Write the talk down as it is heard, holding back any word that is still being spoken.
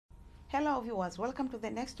Hello viewers, welcome to the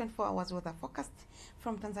next 24 hours weather forecast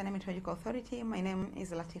from Tanzania Meteorological Authority. My name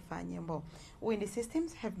is Latifa Nyembo. Windy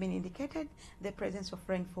systems have been indicated the presence of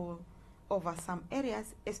rainfall over some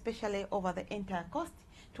areas, especially over the entire coast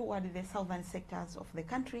toward the southern sectors of the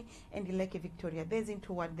country and the Lake Victoria Basin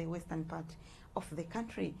toward the western part of the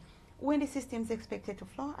country. Windy systems expected to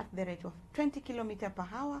flow at the rate of 20 km per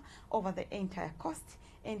hour over the entire coast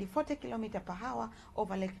and 40 km per hour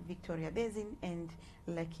over Lake Victoria Basin and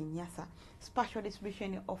Lake Nyasa. Spatial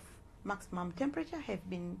distribution of maximum temperature have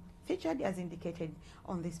been featured as indicated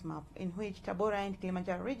on this map, in which Tabora and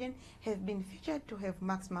Kilimanjaro region have been featured to have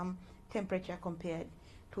maximum temperature compared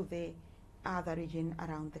to the other region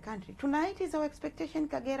around the country. Tonight is our expectation: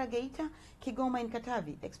 Kagera, Geita, Kigoma and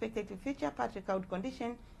Katavi expected to feature partly cloud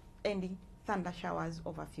condition and thunder showers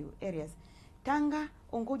over few areas. Tanga,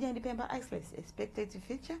 Unguja and Pemba islands expected to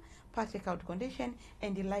feature partly cloud condition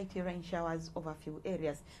and light rain showers over few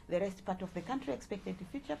areas. The rest part of the country expected to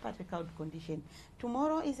feature partly cloud condition.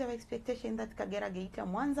 Tomorrow is our expectation that Kagera, Geita,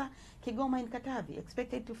 Mwanza, Kigoma and Katavi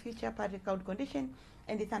expected to feature partly cloud condition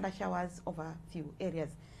and thunder showers over few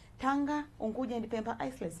areas. Tanga, Unguja and Pemba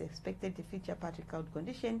islands expected to feature partly cloud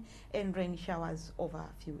condition and rain showers over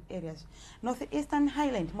few areas. Northeastern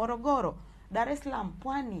Highland, Morogoro, Dar es Salaam,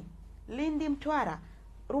 Pwani, Lindi, Mtwara,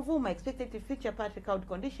 Ruvuma expected to feature partly cloud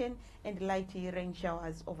condition and light rain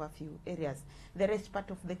showers over few areas. The rest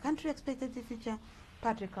part of the country expected to feature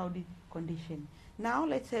partly cloudy condition. Now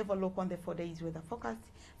let's have a look on the 4 days weather forecast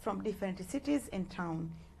from different cities and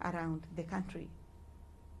towns around the country.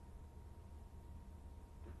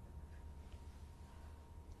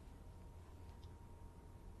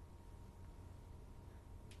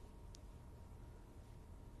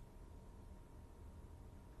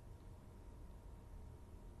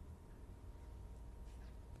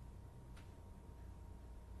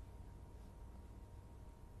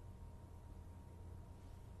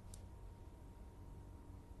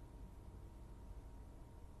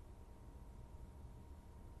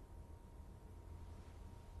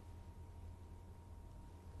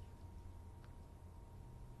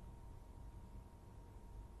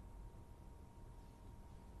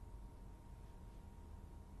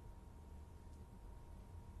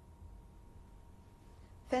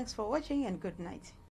 Thanks for watching and good night.